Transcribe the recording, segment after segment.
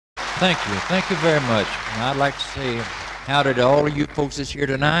Thank you. Thank you very much. And I'd like to say howdy to all of you folks that's here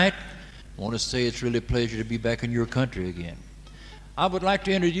tonight. I want to say it's really a pleasure to be back in your country again. I would like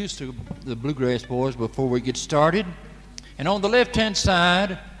to introduce the Bluegrass Boys before we get started. And on the left-hand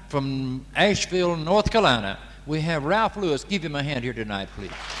side, from Asheville, North Carolina, we have Ralph Lewis. Give him a hand here tonight, please.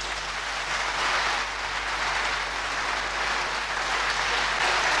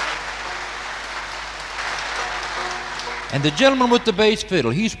 And the gentleman with the bass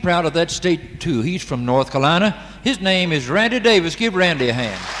fiddle, he's proud of that state too. He's from North Carolina. His name is Randy Davis. Give Randy a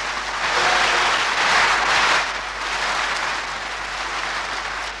hand.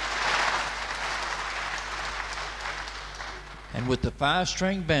 And with the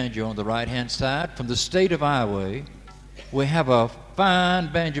 5-string banjo on the right-hand side, from the state of Iowa, we have a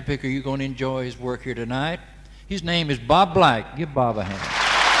fine banjo picker. You're going to enjoy his work here tonight. His name is Bob Black. Give Bob a hand.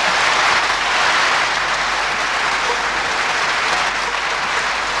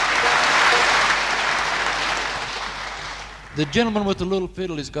 The gentleman with the little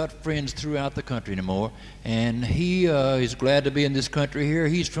fiddle has got friends throughout the country anymore, and he is glad to be in this country here.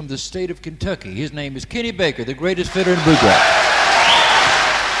 He's from the state of Kentucky. His name is Kenny Baker, the greatest fiddler in bluegrass.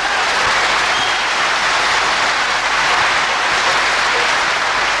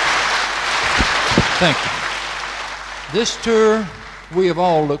 Thank you. This tour, we have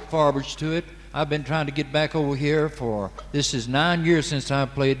all looked forward to it. I've been trying to get back over here this is 9 years since I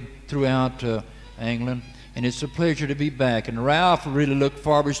played throughout England. And it's a pleasure to be back. And Ralph really looked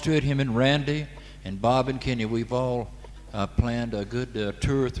forward to it, him and Randy and Bob and Kenny. We've all planned a good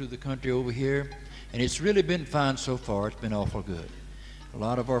tour through the country over here. And it's really been fine so far. It's been awful good. A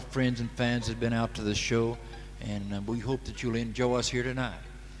lot of our friends and fans have been out to the show, and we hope that you'll enjoy us here tonight.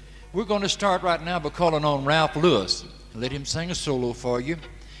 We're going to start right now by calling on Ralph Lewis. Let him sing a solo for you.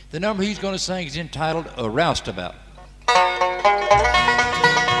 The number he's going to sing is entitled A Roustabout.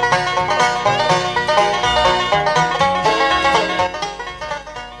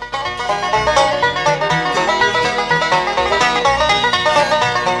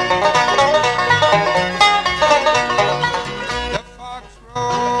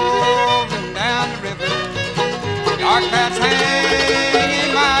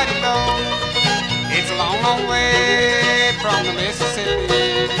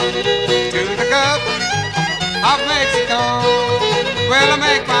 Well, I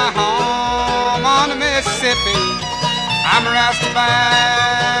make my home on the Mississippi. I'm a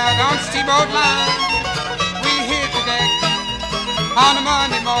roustabout on the steamboat line. We hit the deck on a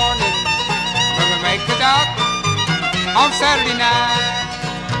Monday morning, when we make the dock on Saturday night.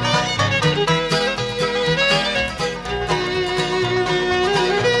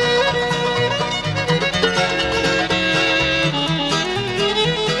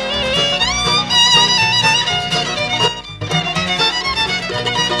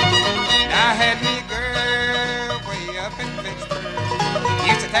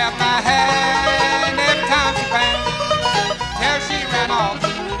 Tap my hand every time she passed, till she ran off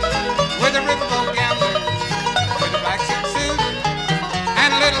with a riverboat gambler, with a black silk suit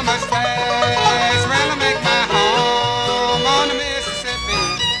and a little mustache. Well, I make my home on the Mississippi.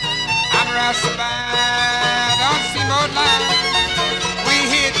 I'm a roustabout on the steamboat line.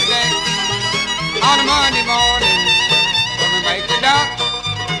 We hit the deck on a Monday morning, when we make the dock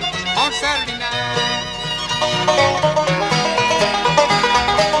on Saturday night.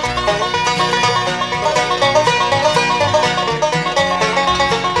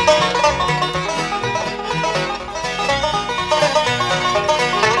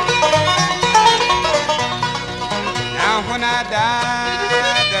 When I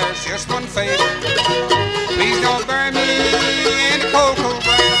die, there's just one favor. Please don't bury me in the cold, cold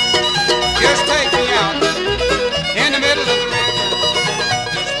ground. Just take me out in the middle of the river.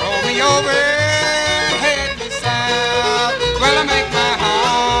 Just roll me over and head me south. Well, I make my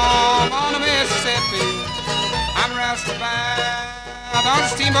home on the Mississippi. I'm a roustabout on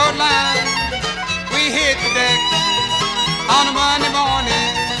the steamboat line. We hit the deck on a Monday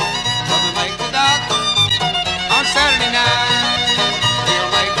morning, when we make the dock on Saturday night. We'll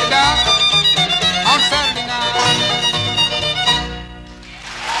make the dock on Saturday night.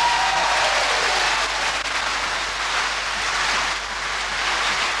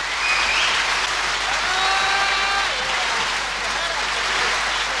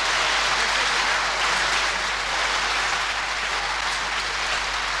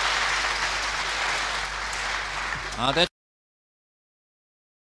 That's